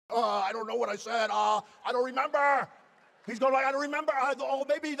I don't know what I said. I don't remember. He's going like, I don't remember. Oh,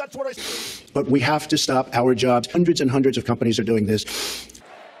 maybe that's what I said. But we have to stop our jobs. Hundreds and hundreds of companies are doing this.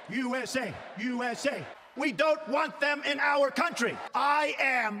 USA, USA. We don't want them in our country. I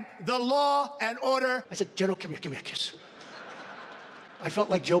am the law and order. I said, General, come here, kiss. I felt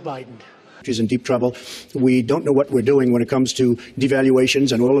like Joe Biden. Countries in deep trouble. We don't know what we're doing when it comes to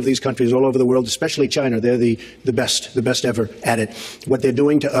devaluations, and all of these countries all over the world, especially China, they're the best ever at it. What they're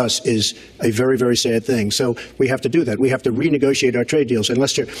doing to us is a very, very sad thing. So we have to do that. We have to renegotiate our trade deals.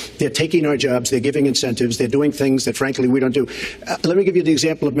 Unless they're taking our jobs, they're giving incentives, they're doing things that, frankly, we don't do. Let me give you the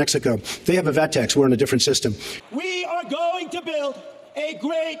example of Mexico. They have a VAT tax. We're in a different system. We are going to build a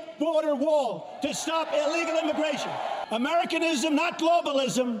great border wall to stop illegal immigration. Americanism, not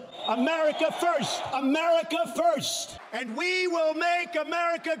globalism. America first. America first. And we will make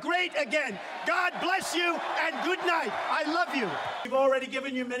America great again. God bless you and good night. I love you. We've already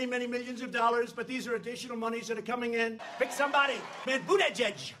given you many, many millions of dollars, but these are additional monies that are coming in. Pick somebody. Man, boot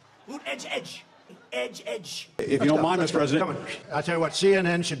edge. Boot edge. Edge. If you don't mind, Mr. President. Come on. I'll tell you what,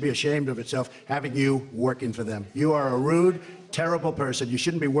 CNN should be ashamed of itself having you working for them. You are a rude, terrible person. You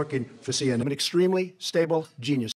shouldn't be working for CNN. I'm an extremely stable genius.